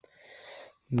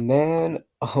Man,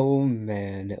 oh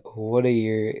man, what a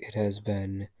year it has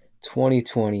been.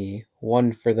 2020,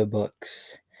 one for the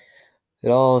books. It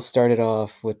all started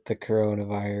off with the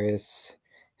coronavirus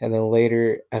and then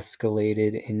later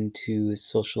escalated into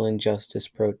social injustice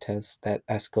protests that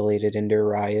escalated into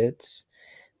riots,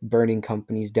 burning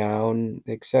companies down,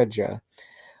 etc.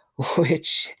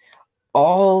 Which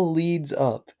all leads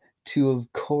up to,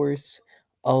 of course,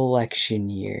 election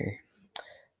year.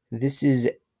 This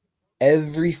is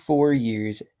every 4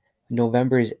 years,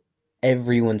 November is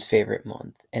everyone's favorite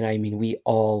month. And I mean, we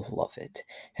all love it.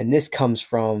 And this comes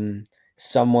from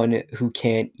someone who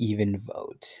can't even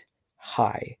vote.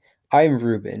 Hi, I'm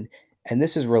Ruben, and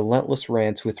this is Relentless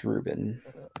Rants with Ruben.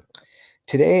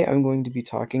 Today, I'm going to be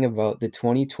talking about the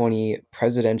 2020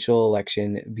 presidential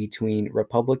election between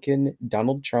Republican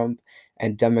Donald Trump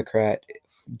and Democrat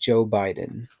Joe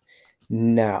Biden.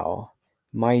 Now,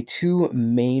 my two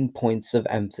main points of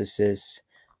emphasis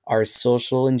are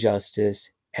social injustice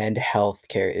and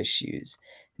healthcare issues.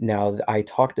 Now, I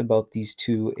talked about these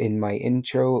two in my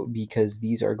intro because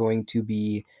these are going to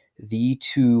be the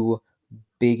two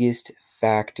biggest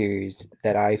factors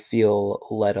that I feel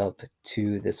led up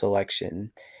to this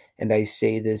election. And I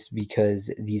say this because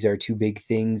these are two big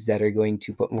things that are going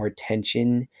to put more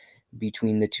tension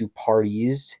between the two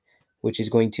parties, which is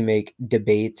going to make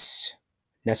debates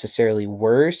necessarily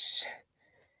worse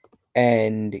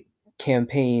and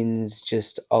campaigns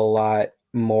just a lot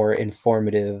more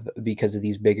informative because of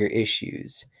these bigger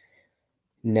issues.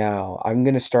 Now, I'm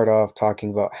going to start off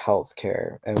talking about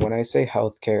healthcare. And when I say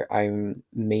healthcare, I'm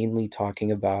mainly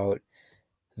talking about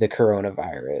the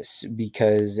coronavirus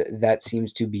because that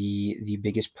seems to be the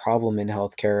biggest problem in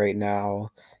healthcare right now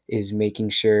is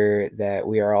making sure that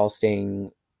we are all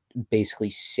staying basically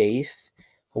safe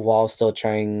while still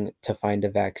trying to find a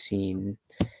vaccine.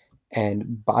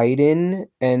 And Biden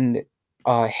and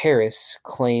Harris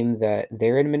claim that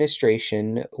their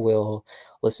administration will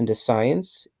listen to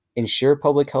science, ensure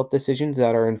public health decisions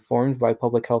that are informed by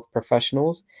public health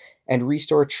professionals, and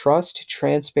restore trust,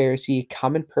 transparency,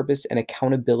 common purpose, and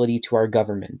accountability to our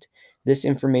government. This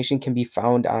information can be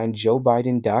found on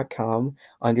joebiden.com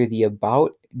under the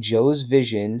About Joe's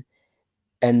Vision,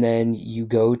 and then you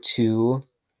go to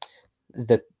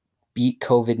the Beat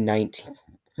COVID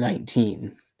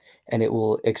 19 and it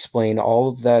will explain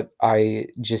all that I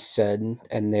just said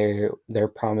and their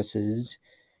promises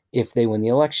if they win the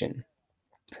election.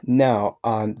 Now,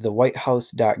 on the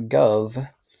whitehouse.gov,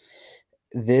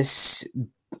 this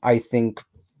I think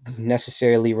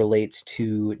necessarily relates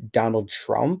to Donald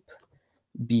Trump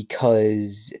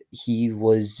because he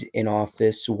was in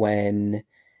office when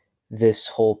this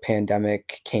whole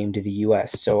pandemic came to the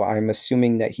US. So I'm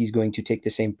assuming that he's going to take the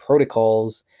same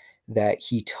protocols that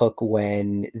he took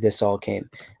when this all came.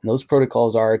 And those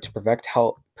protocols are to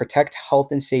protect health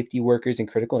and safety workers in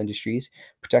critical industries,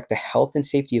 protect the health and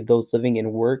safety of those living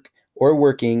in work or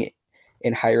working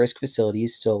in high risk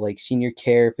facilities, so like senior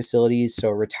care facilities, so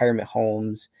retirement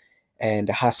homes and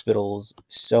hospitals.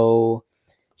 So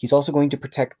he's also going to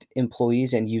protect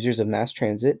employees and users of mass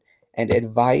transit and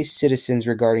advise citizens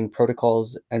regarding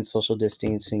protocols and social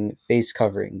distancing face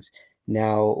coverings.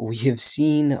 Now, we have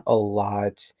seen a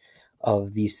lot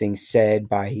of these things said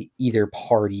by either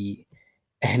party,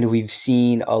 and we've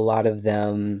seen a lot of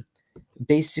them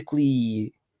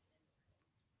basically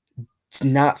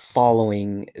not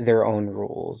following their own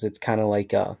rules. It's kind of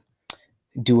like a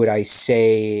do what I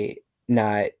say,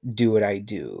 not do what I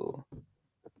do.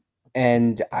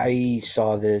 And I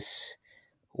saw this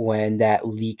when that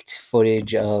leaked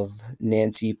footage of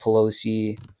Nancy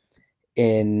Pelosi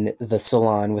in the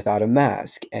salon without a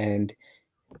mask. And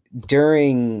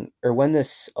during or when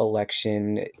this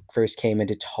election first came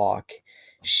into talk,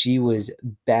 she was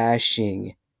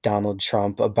bashing Donald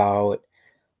Trump about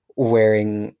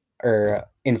wearing or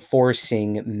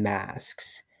enforcing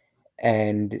masks.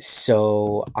 And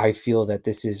so I feel that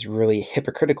this is really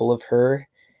hypocritical of her,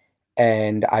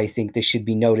 and I think this should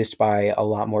be noticed by a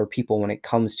lot more people when it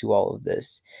comes to all of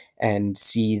this and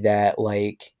see that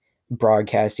like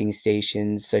broadcasting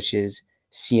stations such as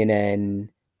CNN,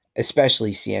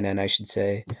 especially CNN, I should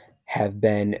say, have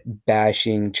been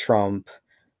bashing Trump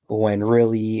when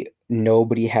really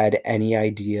nobody had any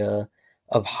idea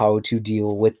of how to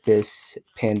deal with this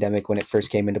pandemic when it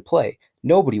first came into play.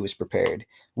 Nobody was prepared.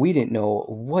 We didn't know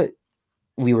what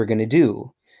we were going to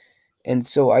do. And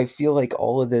so I feel like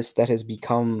all of this that has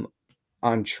become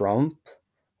on Trump,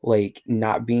 like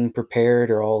not being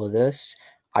prepared or all of this,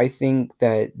 I think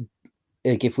that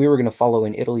like if we were going to follow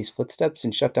in Italy's footsteps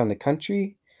and shut down the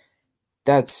country,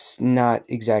 that's not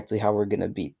exactly how we're going to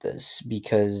beat this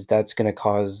because that's going to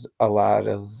cause a lot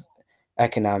of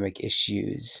economic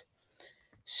issues.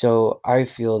 So I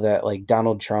feel that like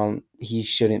Donald Trump, he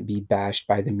shouldn't be bashed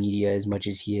by the media as much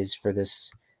as he is for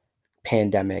this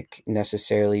pandemic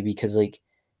necessarily, because like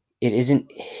it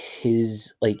isn't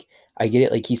his, like, I get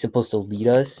it, like he's supposed to lead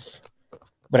us,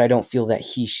 but I don't feel that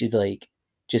he should like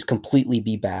just completely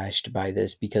be bashed by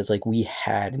this, because like we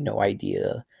had no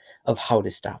idea of how to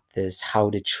stop this, how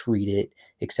to treat it,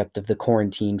 except of the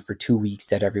quarantine for 2 weeks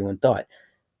that everyone thought.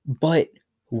 But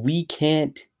we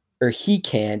can't, or he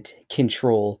can't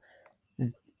control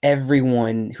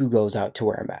everyone who goes out to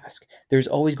wear a mask. There's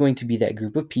always going to be that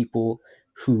group of people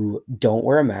who don't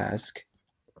wear a mask.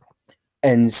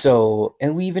 And so,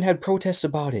 and we even had protests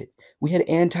about it. We had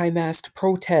anti-mask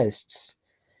protests.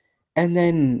 And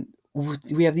then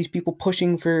we have these people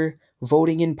pushing for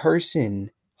voting in person.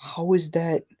 How is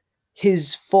that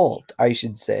his fault, I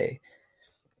should say?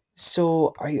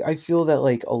 So I feel that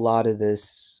like a lot of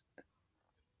this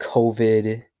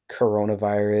COVID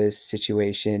coronavirus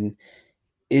situation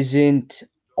isn't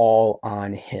all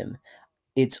on him.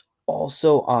 It's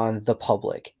also on the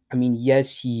public. I mean,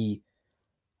 yes, he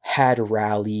had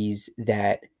rallies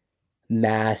that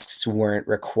masks weren't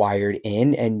required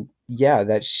in, and yeah,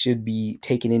 that should be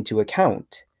taken into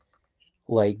account.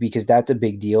 Like, because that's a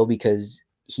big deal, because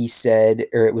he said,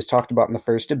 or it was talked about in the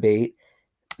first debate,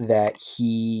 that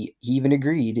he even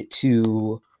agreed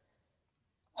to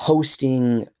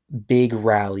hosting big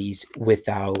rallies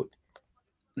without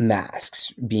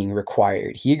masks being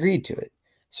required. He agreed to it.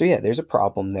 So yeah, there's a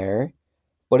problem there,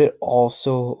 but it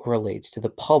also relates to the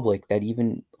public that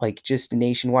even like just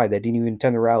nationwide that didn't even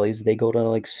attend the rallies, they go to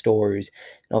like stores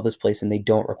and all this place and they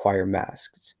don't require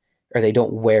masks, or they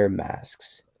don't wear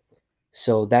masks.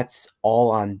 So that's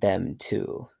all on them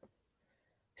too.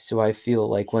 So I feel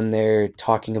like when they're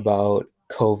talking about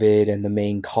COVID and the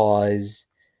main cause,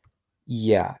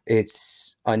 yeah,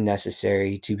 it's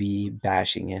unnecessary to be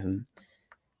bashing him.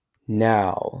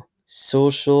 Now,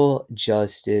 social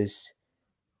justice,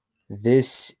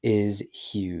 this is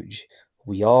huge.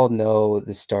 We all know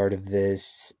the start of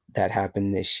this that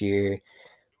happened this year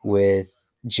with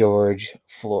George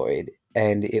Floyd,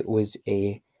 and it was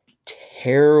a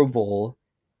terrible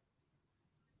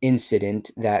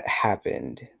incident that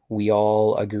happened. We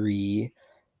all agree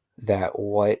that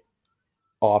what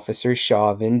Officer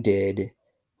Chauvin did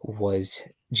was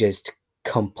just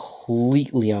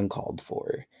completely uncalled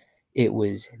for. It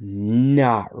was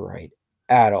not right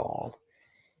at all.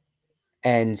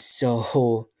 And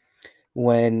so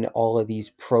when all of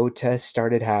these protests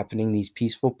started happening, these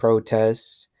peaceful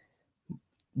protests,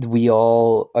 we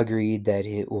all agreed that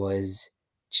it was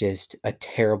just a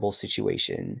terrible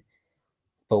situation.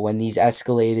 But when these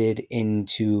escalated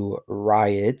into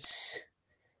riots,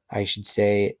 I should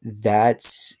say,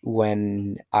 that's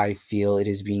when I feel it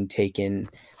is being taken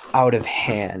out of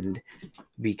hand,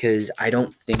 because I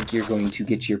don't think you're going to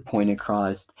get your point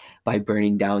across by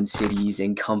burning down cities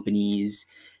and companies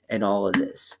and all of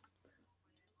this.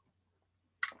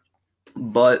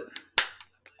 But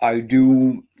I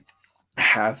do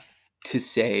have to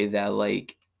say that,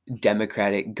 like,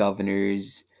 Democratic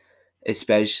governors,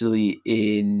 especially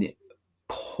in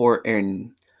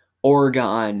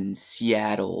Oregon,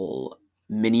 Seattle,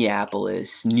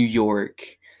 Minneapolis, New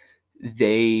York,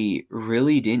 they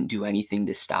really didn't do anything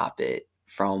to stop it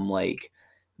from like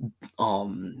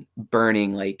burning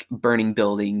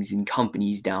buildings and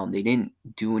companies down. They didn't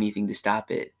do anything to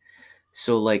stop it.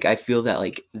 So like I feel that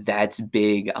like that's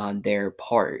big on their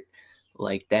part.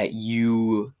 Like that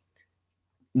you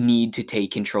need to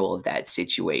take control of that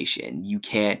situation. You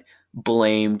can't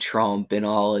blame Trump and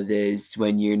all of this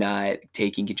when you're not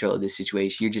taking control of this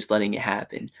situation. You're just letting it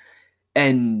happen.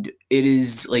 And it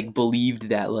is like believed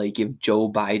that like if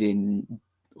Joe Biden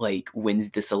like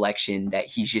wins this election, that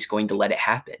he's just going to let it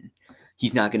happen.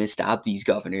 He's not going to stop these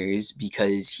governors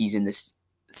because he's in the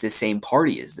same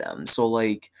party as them. So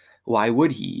like why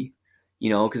would he? You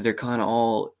know, because they're kind of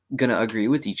all going to agree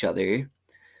with each other.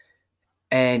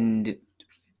 And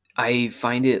I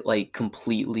find it like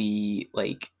completely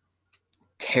like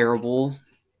terrible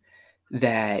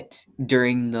that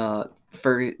during the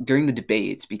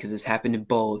debates, because this happened in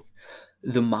both,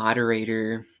 the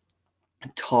moderator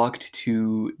talked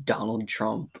to Donald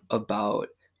Trump about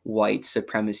white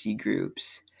supremacy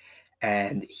groups,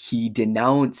 and he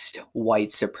denounced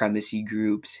white supremacy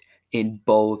groups in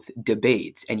both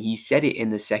debates. And he said it in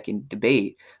the second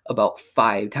debate about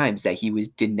 5 times that he was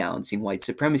denouncing white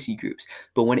supremacy groups.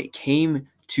 But when it came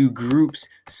to groups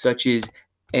such as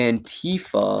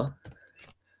Antifa,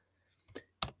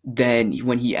 then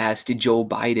when he asked Joe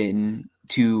Biden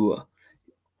to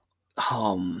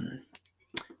oh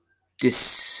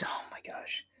my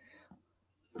gosh,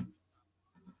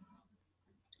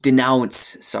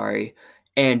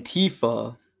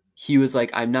 Antifa, he was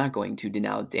like, I'm not going to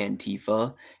denounce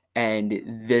Antifa. And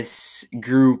this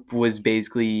group was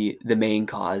basically the main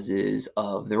causes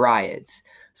of the riots.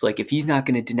 So, like, if he's not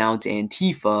going to denounce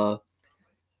Antifa,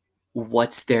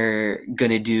 what's they're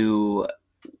going to do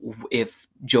if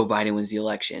Joe Biden wins the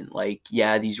election? Like,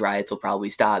 yeah, these riots will probably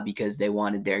stop because they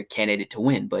wanted their candidate to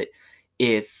win. But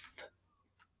if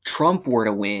Trump were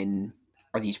to win,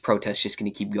 are these protests just going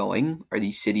to keep going? Are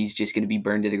these cities just going to be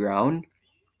burned to the ground?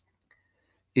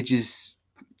 It just,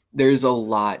 there's a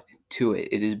lot to it.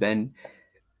 It has been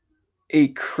a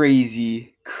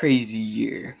crazy, crazy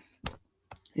year,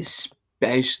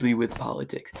 especially with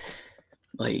politics.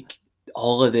 Like,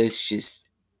 all of this just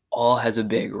all has a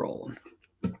big role.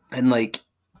 And like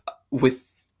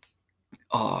with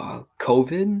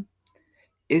COVID,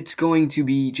 it's going to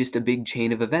be just a big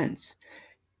chain of events.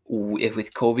 If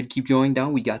with COVID keep going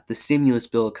down, we got the stimulus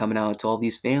bill coming out to all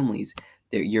these families.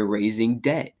 That you're raising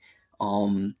debt.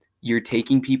 You're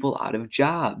taking people out of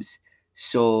jobs.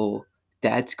 So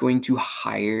that's going to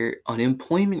higher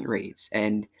unemployment rates.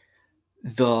 And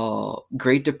the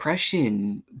Great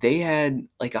Depression, they had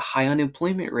like a high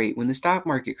unemployment rate when the stock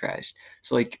market crashed.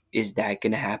 So like, is that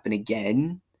going to happen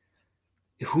again?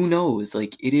 Who knows?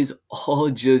 Like, it is all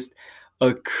just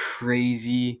a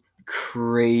crazy,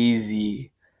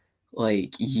 crazy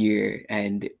like year,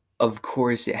 and of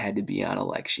course it had to be on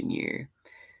election year.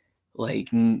 Like,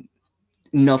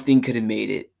 nothing could have made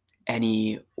it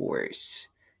any worse.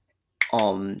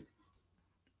 Um,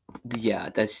 yeah,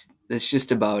 that's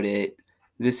just about it.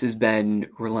 This has been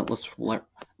Relentless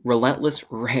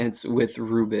Rants with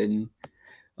Ruben.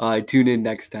 Tune in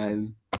next time.